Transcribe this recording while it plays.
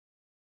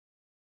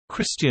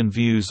Christian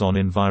views on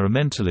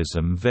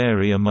environmentalism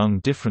vary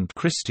among different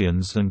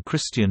Christians and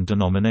Christian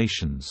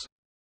denominations.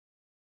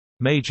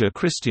 Major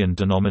Christian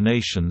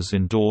denominations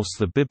endorse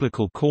the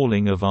biblical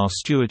calling of our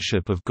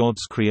stewardship of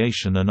God's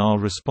creation and our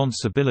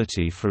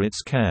responsibility for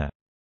its care.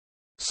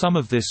 Some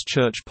of this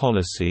church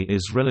policy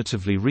is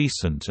relatively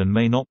recent and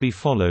may not be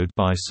followed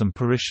by some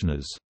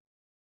parishioners.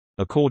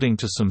 According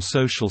to some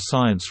social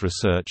science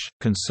research,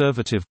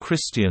 conservative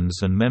Christians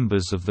and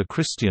members of the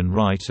Christian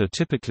right are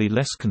typically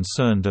less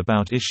concerned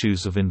about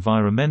issues of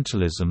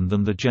environmentalism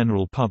than the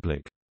general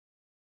public.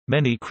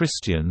 Many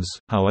Christians,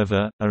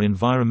 however, are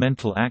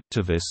environmental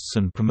activists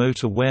and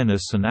promote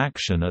awareness and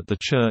action at the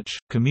church,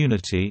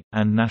 community,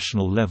 and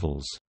national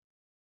levels.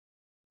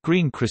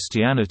 Green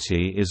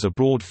Christianity is a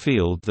broad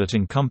field that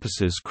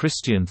encompasses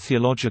Christian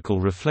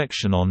theological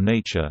reflection on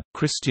nature,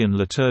 Christian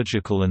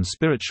liturgical and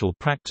spiritual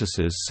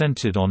practices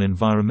centered on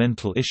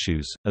environmental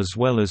issues, as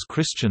well as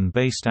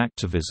Christian-based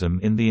activism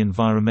in the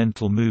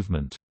environmental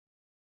movement.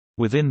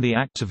 Within the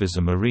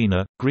activism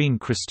arena, Green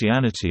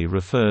Christianity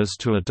refers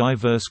to a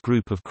diverse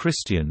group of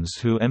Christians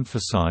who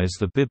emphasize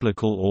the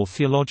biblical or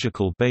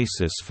theological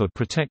basis for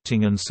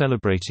protecting and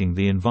celebrating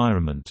the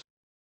environment.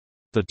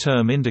 The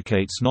term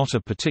indicates not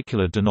a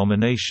particular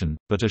denomination,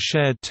 but a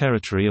shared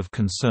territory of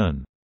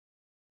concern.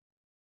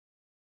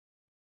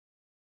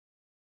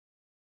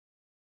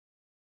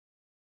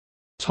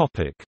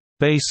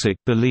 Basic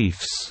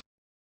beliefs.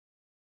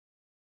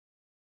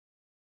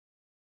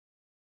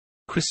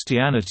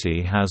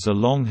 Christianity has a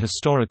long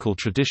historical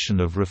tradition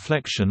of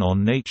reflection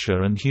on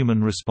nature and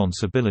human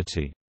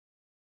responsibility.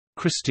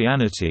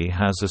 Christianity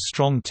has a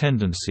strong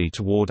tendency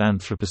toward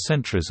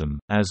anthropocentrism,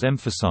 as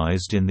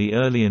emphasized in the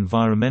early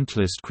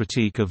environmentalist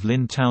critique of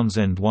Lynn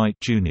Townsend White,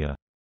 Jr.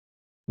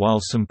 While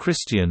some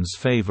Christians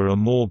favor a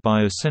more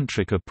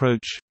biocentric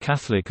approach,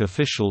 Catholic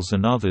officials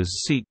and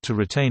others seek to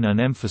retain an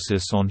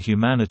emphasis on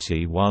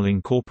humanity while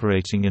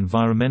incorporating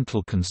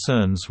environmental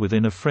concerns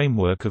within a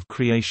framework of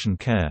creation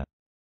care.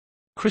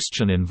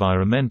 Christian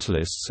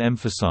environmentalists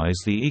emphasize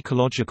the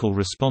ecological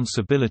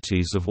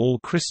responsibilities of all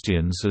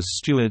Christians as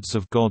stewards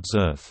of God's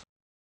earth.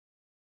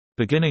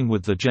 Beginning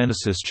with the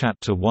Genesis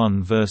chapter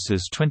 1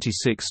 verses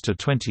 26 to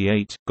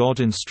 28, God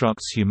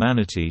instructs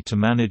humanity to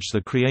manage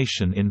the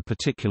creation in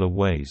particular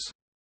ways.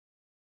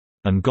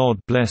 And God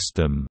blessed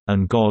them,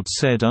 and God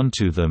said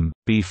unto them,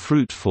 Be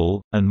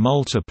fruitful, and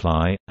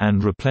multiply,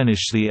 and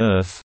replenish the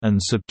earth, and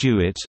subdue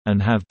it,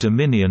 and have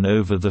dominion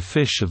over the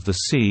fish of the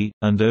sea,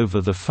 and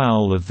over the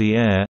fowl of the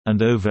air,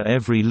 and over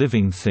every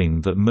living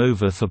thing that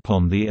moveth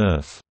upon the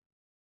earth.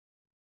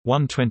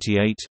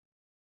 1:28.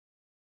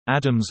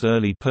 Adam's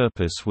early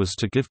purpose was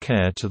to give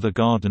care to the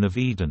Garden of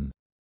Eden.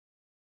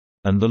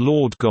 And the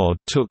Lord God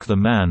took the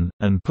man,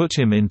 and put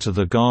him into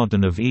the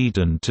Garden of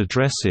Eden to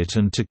dress it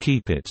and to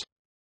keep it.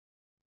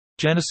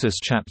 Genesis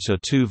chapter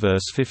 2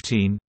 verse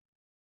 15.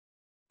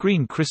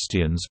 Green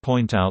Christians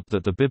point out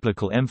that the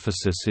biblical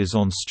emphasis is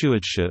on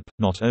stewardship,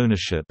 not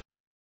ownership.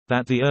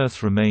 That the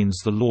earth remains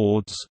the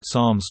Lord's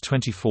Psalms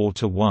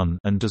 24:1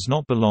 and does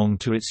not belong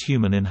to its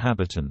human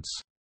inhabitants.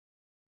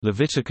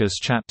 Leviticus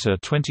chapter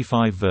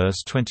 25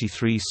 verse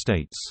 23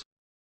 states,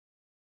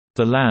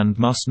 The land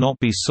must not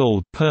be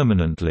sold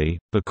permanently,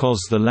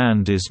 because the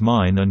land is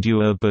mine and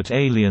you are but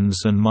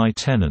aliens and my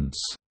tenants.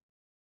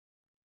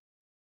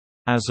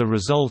 As a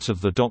result of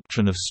the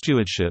doctrine of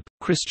stewardship,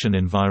 Christian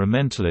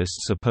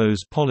environmentalists oppose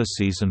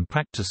policies and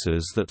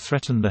practices that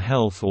threaten the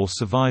health or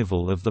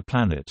survival of the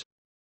planet.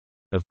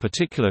 Of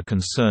particular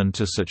concern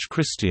to such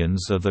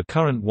Christians are the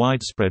current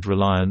widespread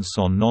reliance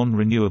on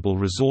non-renewable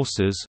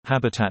resources,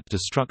 habitat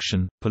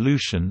destruction,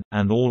 pollution,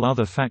 and all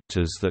other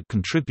factors that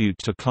contribute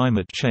to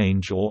climate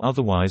change or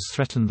otherwise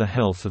threaten the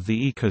health of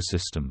the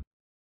ecosystem.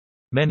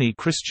 Many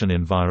Christian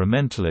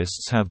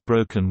environmentalists have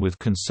broken with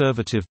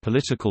conservative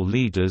political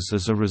leaders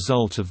as a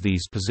result of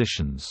these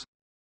positions.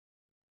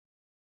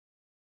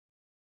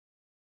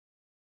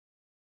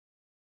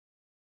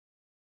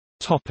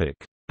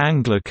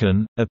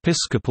 Anglican,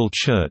 Episcopal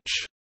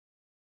Church.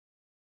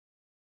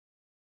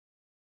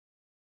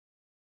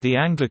 The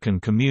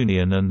Anglican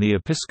Communion and the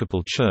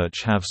Episcopal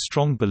Church have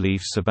strong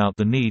beliefs about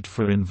the need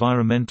for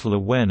environmental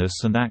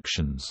awareness and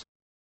actions.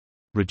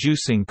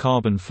 Reducing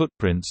carbon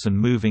footprints and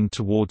moving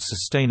toward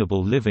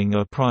sustainable living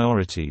are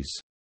priorities.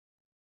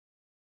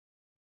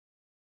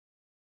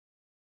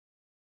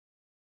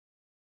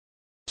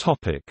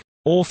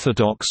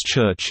 Orthodox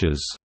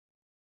Churches.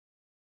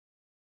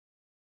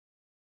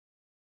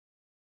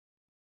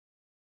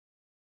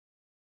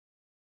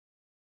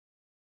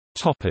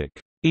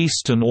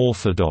 Eastern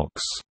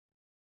Orthodox.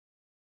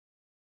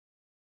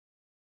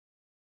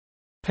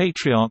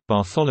 Patriarch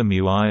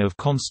Bartholomew I of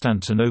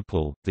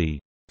Constantinople, the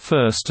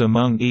first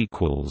among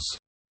equals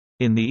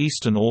in the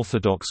Eastern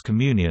Orthodox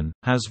Communion,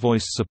 has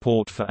voiced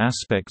support for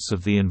aspects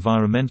of the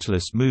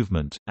environmentalist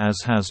movement, as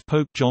has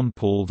Pope John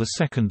Paul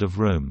II of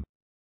Rome.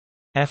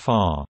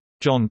 Fr.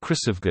 John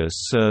Chryssavgus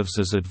serves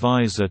as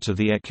advisor to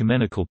the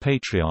Ecumenical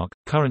Patriarch,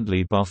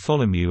 currently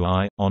Bartholomew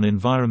I, on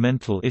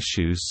environmental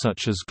issues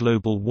such as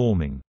global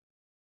warming.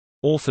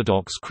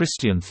 Orthodox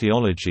Christian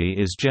theology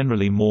is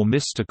generally more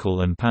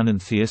mystical and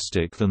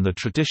panentheistic than the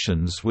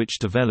traditions which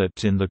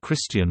developed in the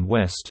Christian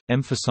West,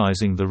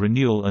 emphasizing the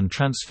renewal and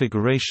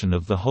transfiguration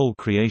of the whole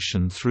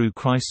creation through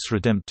Christ's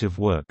redemptive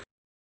work.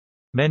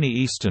 Many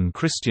Eastern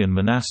Christian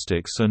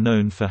monastics are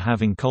known for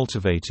having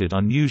cultivated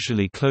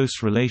unusually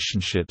close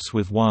relationships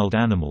with wild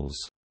animals.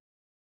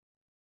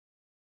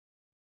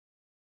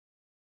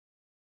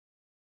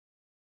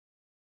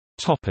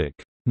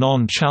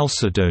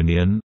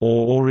 Non-Chalcedonian,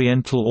 or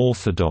Oriental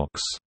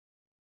Orthodox.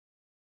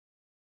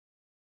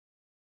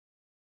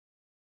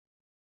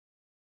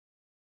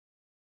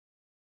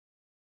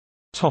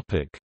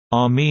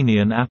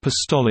 Armenian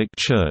Apostolic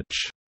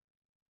Church.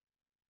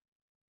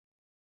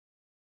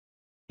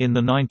 In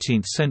the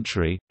 19th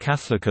century,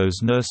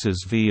 Catholicos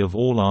Nurses V of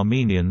all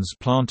Armenians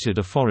planted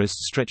a forest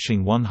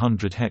stretching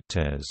 100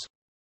 hectares.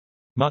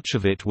 Much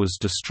of it was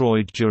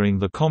destroyed during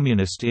the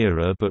communist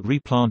era, but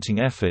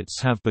replanting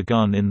efforts have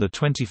begun in the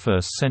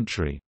 21st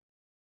century.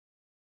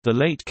 The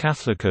late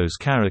Catholicos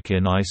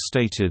Karakin I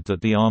stated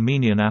that the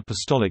Armenian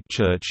Apostolic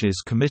Church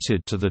is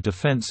committed to the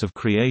defense of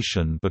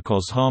creation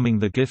because harming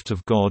the gift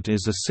of God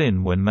is a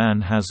sin when man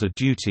has a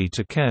duty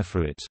to care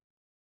for it.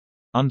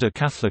 Under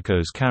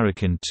Catholicos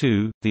Karakin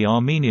II, the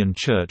Armenian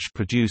Church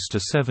produced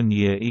a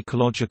 7-year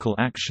ecological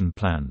action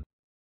plan.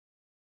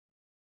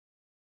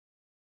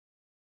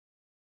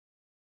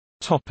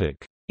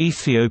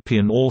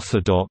 Ethiopian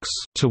Orthodox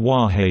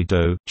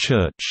Tewahedo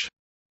Church.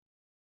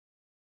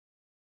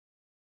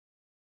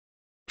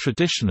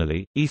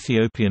 Traditionally,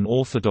 Ethiopian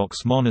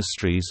Orthodox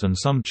monasteries and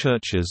some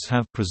churches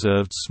have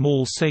preserved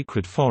small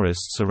sacred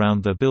forests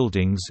around their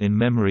buildings in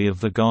memory of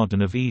the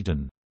Garden of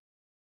Eden.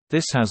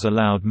 This has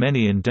allowed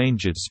many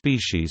endangered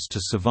species to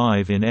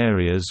survive in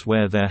areas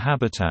where their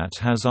habitat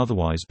has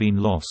otherwise been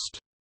lost.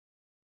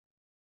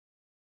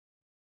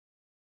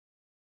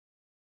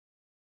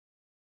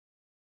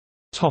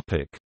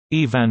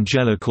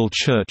 Evangelical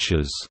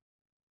churches.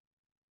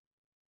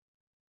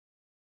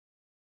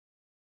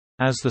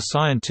 As the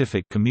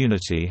scientific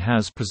community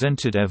has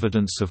presented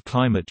evidence of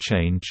climate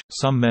change,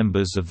 some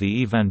members of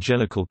the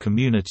evangelical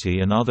community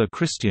and other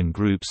Christian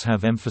groups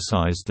have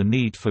emphasized the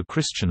need for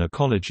Christian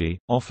ecology,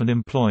 often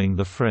employing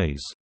the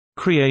phrase,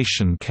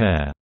 "creation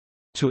care,"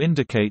 to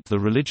indicate the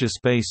religious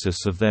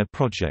basis of their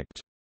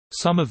project.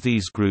 Some of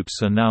these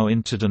groups are now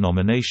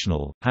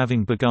interdenominational,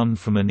 having begun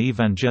from an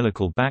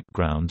evangelical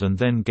background and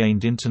then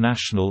gained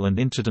international and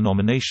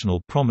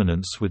interdenominational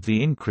prominence with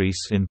the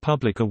increase in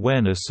public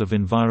awareness of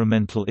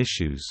environmental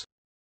issues.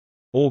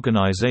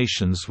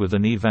 Organizations with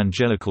an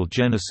evangelical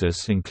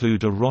genesis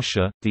include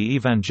AROSHA, the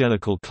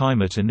Evangelical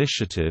Climate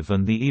Initiative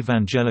and the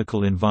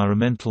Evangelical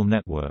Environmental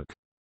Network.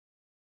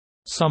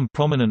 Some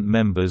prominent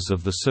members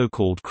of the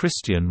so-called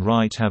Christian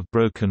right have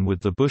broken with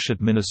the Bush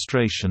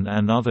administration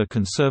and other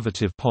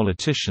conservative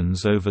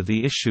politicians over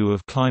the issue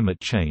of climate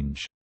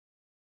change.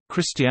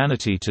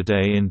 Christianity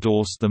Today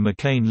endorsed the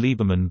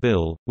McCain-Lieberman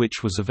bill,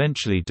 which was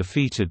eventually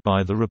defeated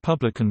by the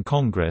Republican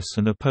Congress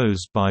and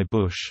opposed by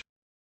Bush.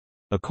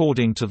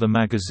 According to the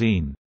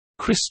magazine,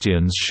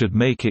 Christians should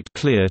make it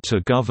clear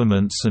to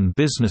governments and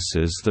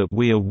businesses that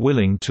we are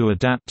willing to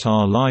adapt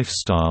our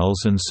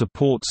lifestyles and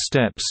support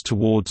steps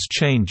towards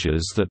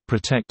changes that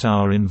protect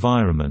our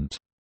environment.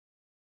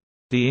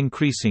 The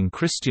increasing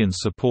Christian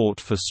support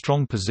for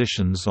strong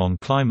positions on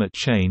climate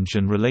change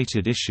and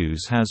related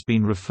issues has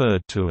been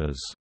referred to as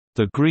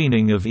the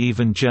greening of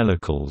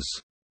evangelicals.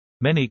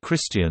 Many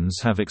Christians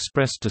have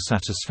expressed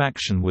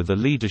dissatisfaction with a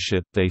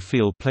leadership they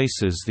feel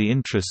places the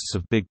interests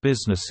of big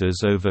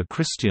businesses over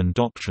Christian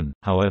doctrine.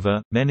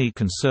 However, many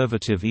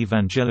conservative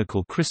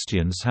evangelical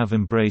Christians have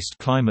embraced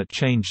climate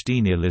change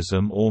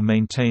denialism or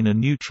maintain a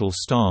neutral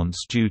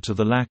stance due to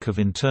the lack of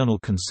internal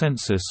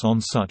consensus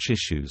on such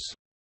issues.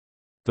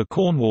 The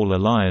Cornwall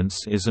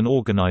Alliance is an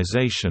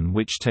organization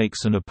which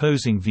takes an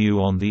opposing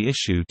view on the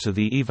issue to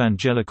the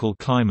Evangelical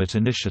Climate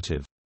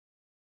Initiative.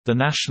 The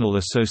National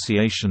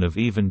Association of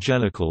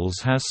Evangelicals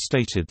has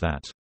stated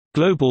that,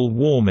 "global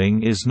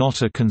warming is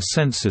not a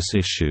consensus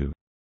issue,"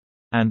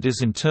 and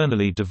is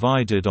internally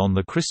divided on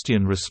the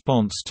Christian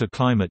response to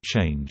climate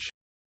change.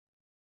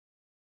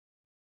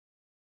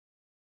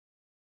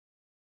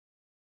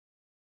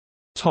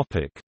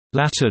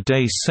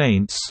 Latter-day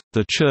Saints,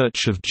 The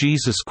Church of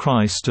Jesus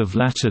Christ of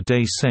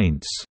Latter-day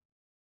Saints.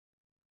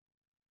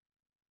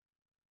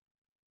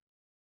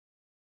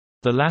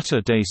 The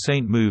Latter-day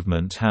Saint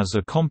movement has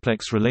a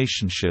complex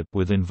relationship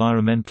with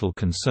environmental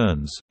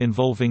concerns,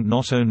 involving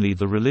not only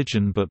the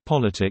religion but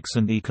politics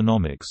and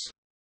economics.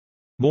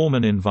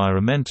 Mormon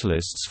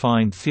environmentalists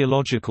find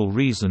theological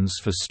reasons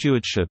for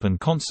stewardship and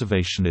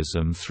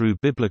conservationism through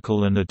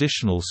biblical and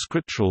additional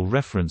scriptural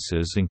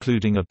references,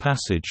 including a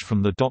passage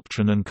from the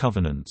Doctrine and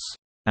Covenants.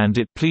 And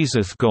it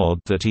pleaseth God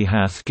that he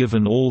hath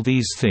given all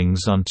these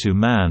things unto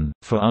man,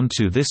 for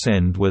unto this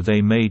end were they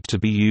made to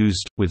be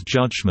used, with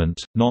judgment,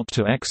 not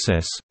to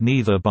excess,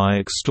 neither by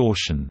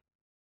extortion.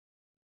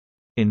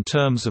 In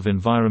terms of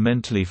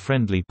environmentally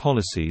friendly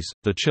policies,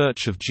 The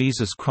Church of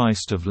Jesus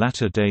Christ of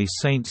Latter-day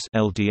Saints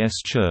 (LDS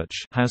Church)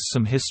 has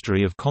some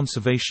history of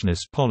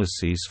conservationist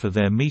policies for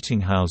their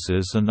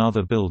meetinghouses and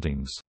other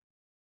buildings.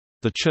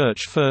 The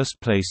church first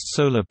placed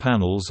solar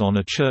panels on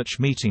a church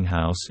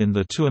meetinghouse in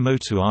the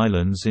Tuamotu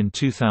Islands in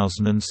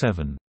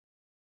 2007.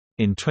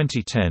 In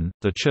 2010,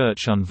 the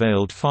church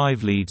unveiled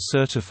 5 LEED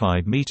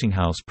certified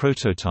meetinghouse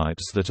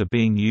prototypes that are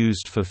being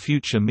used for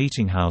future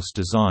meetinghouse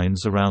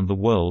designs around the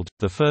world,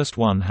 the first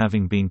one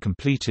having been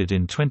completed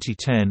in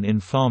 2010 in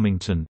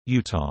Farmington,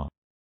 Utah.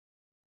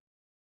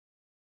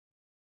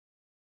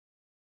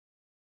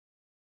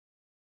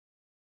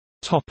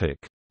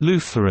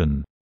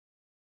 Lutheran.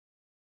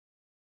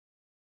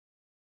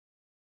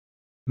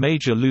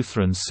 Major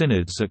Lutheran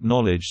synods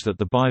acknowledge that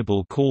the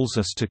Bible calls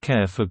us to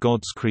care for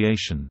God's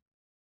creation.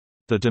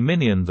 The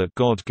dominion that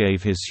God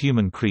gave his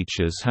human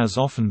creatures has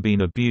often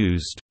been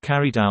abused,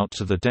 carried out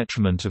to the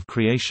detriment of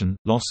creation,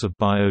 loss of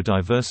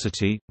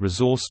biodiversity,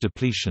 resource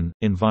depletion,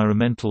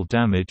 environmental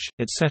damage,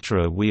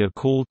 etc. We are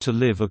called to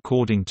live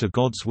according to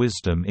God's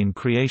wisdom in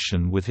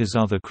creation with his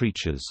other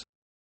creatures.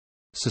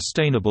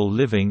 Sustainable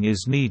living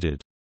is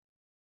needed.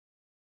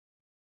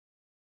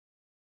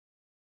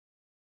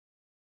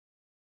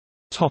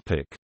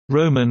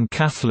 Roman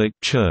Catholic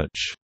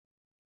Church.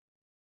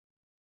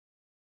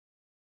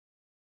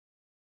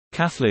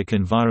 Catholic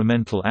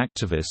environmental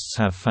activists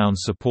have found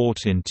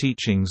support in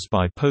teachings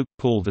by Pope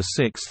Paul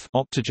VI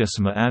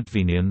Octogesima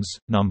Adveniens,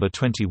 No.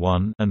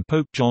 21 and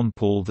Pope John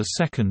Paul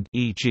II,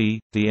 e.g.,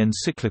 the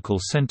encyclical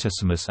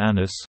Centesimus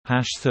Annus,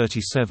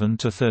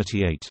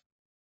 37–38.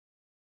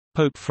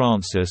 Pope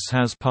Francis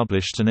has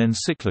published an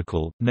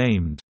encyclical,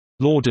 named,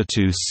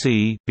 Laudato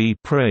Si, be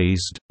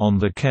praised, on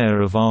the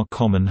care of our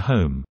common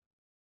home,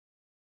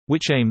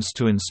 which aims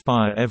to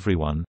inspire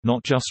everyone,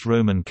 not just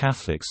Roman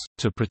Catholics,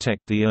 to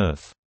protect the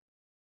earth.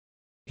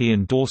 He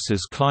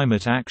endorses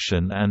climate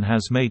action and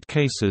has made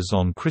cases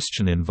on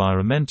Christian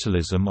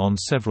environmentalism on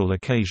several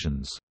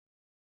occasions.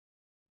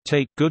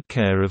 Take good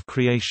care of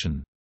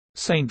creation.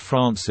 Saint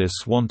Francis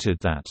wanted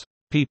that,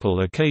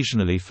 people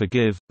occasionally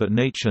forgive, but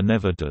nature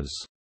never does.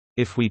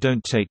 If we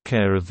don't take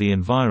care of the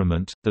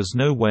environment, there's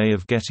no way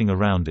of getting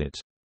around it.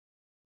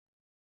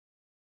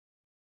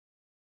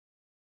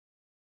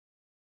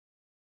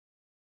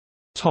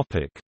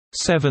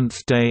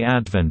 Seventh-day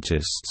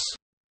Adventists.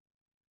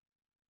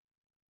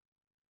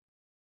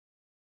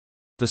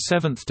 The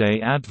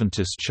Seventh-day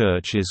Adventist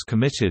Church is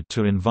committed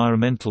to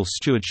environmental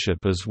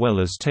stewardship as well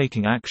as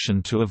taking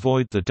action to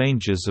avoid the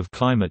dangers of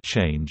climate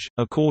change.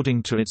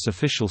 According to its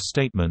official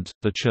statement,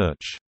 the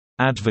Church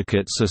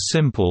advocates a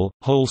simple,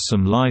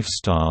 wholesome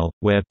lifestyle,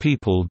 where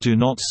people do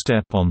not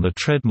step on the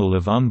treadmill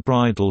of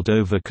unbridled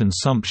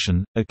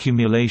overconsumption,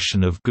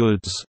 accumulation of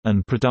goods,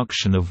 and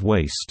production of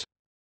waste.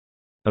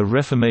 A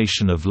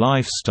reformation of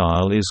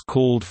lifestyle is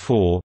called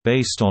for,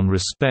 based on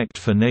respect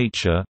for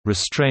nature,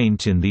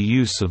 restraint in the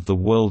use of the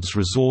world's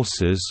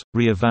resources,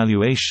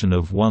 re-evaluation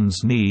of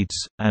one's needs,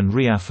 and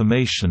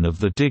reaffirmation of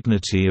the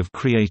dignity of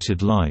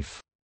created life.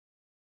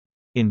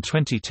 In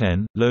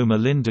 2010, Loma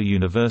Linda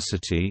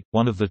University,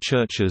 one of the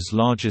Church's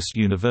largest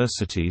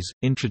universities,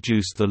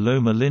 introduced the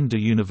Loma Linda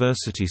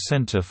University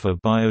Center for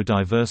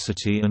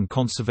Biodiversity and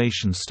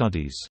Conservation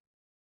Studies.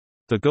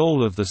 The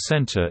goal of the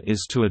center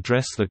is to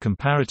address the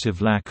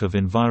comparative lack of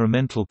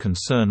environmental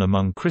concern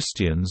among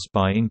Christians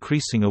by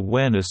increasing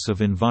awareness of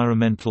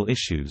environmental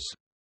issues.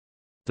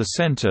 The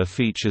center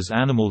features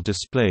animal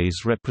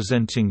displays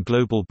representing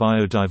global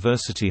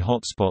biodiversity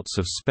hotspots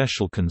of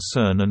special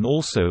concern and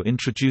also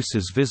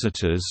introduces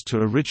visitors to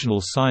original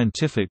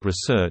scientific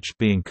research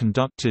being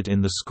conducted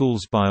in the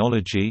school's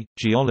biology,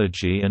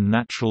 geology and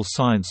natural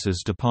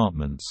sciences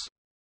departments.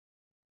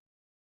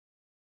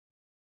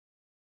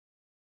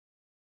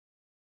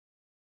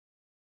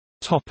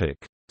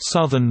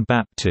 Southern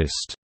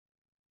Baptist.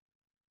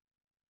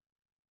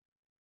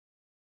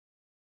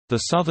 The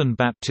Southern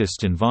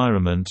Baptist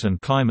Environment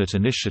and Climate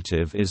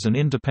Initiative is an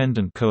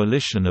independent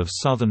coalition of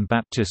Southern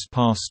Baptist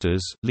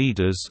pastors,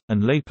 leaders,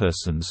 and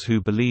laypersons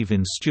who believe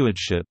in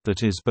stewardship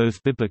that is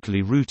both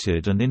biblically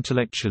rooted and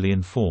intellectually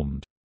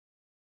informed.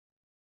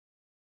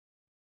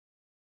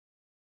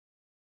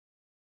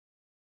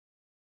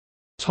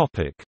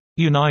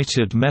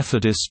 United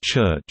Methodist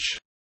Church.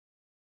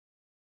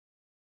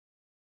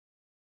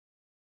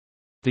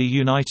 The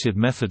United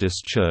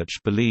Methodist Church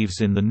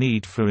believes in the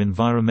need for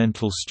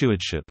environmental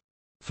stewardship.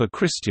 For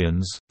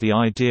Christians, the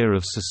idea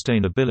of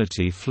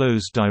sustainability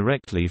flows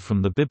directly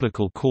from the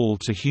biblical call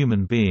to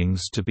human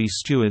beings to be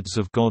stewards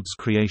of God's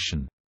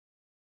creation.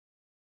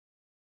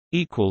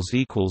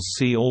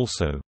 See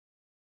also